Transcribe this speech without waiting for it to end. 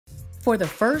For the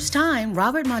first time,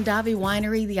 Robert Mondavi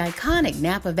Winery, the iconic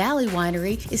Napa Valley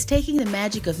winery, is taking the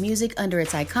magic of music under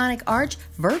its iconic arch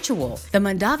virtual. The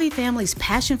Mondavi family's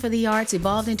passion for the arts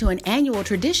evolved into an annual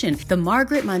tradition, the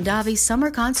Margaret Mondavi Summer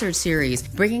Concert Series,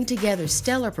 bringing together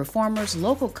stellar performers,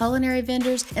 local culinary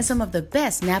vendors, and some of the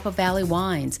best Napa Valley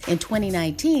wines. In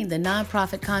 2019, the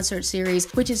nonprofit concert series,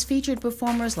 which has featured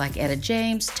performers like Etta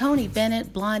James, Tony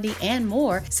Bennett, Blondie, and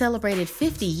more, celebrated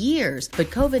 50 years.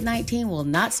 But COVID-19 will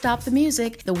not stop the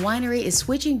music. The winery is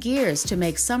switching gears to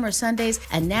make Summer Sundays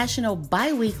a national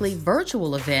bi-weekly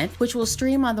virtual event, which will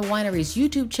stream on the winery's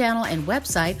YouTube channel and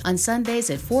website on Sundays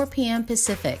at 4 p.m.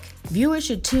 Pacific. Viewers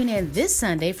should tune in this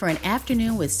Sunday for an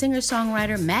afternoon with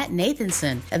singer-songwriter Matt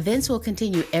Nathanson. Events will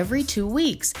continue every 2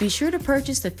 weeks. Be sure to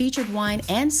purchase the featured wine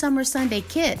and Summer Sunday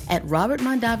kit at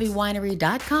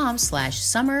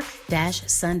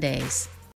robertmondaviwinery.com/summer-sundays.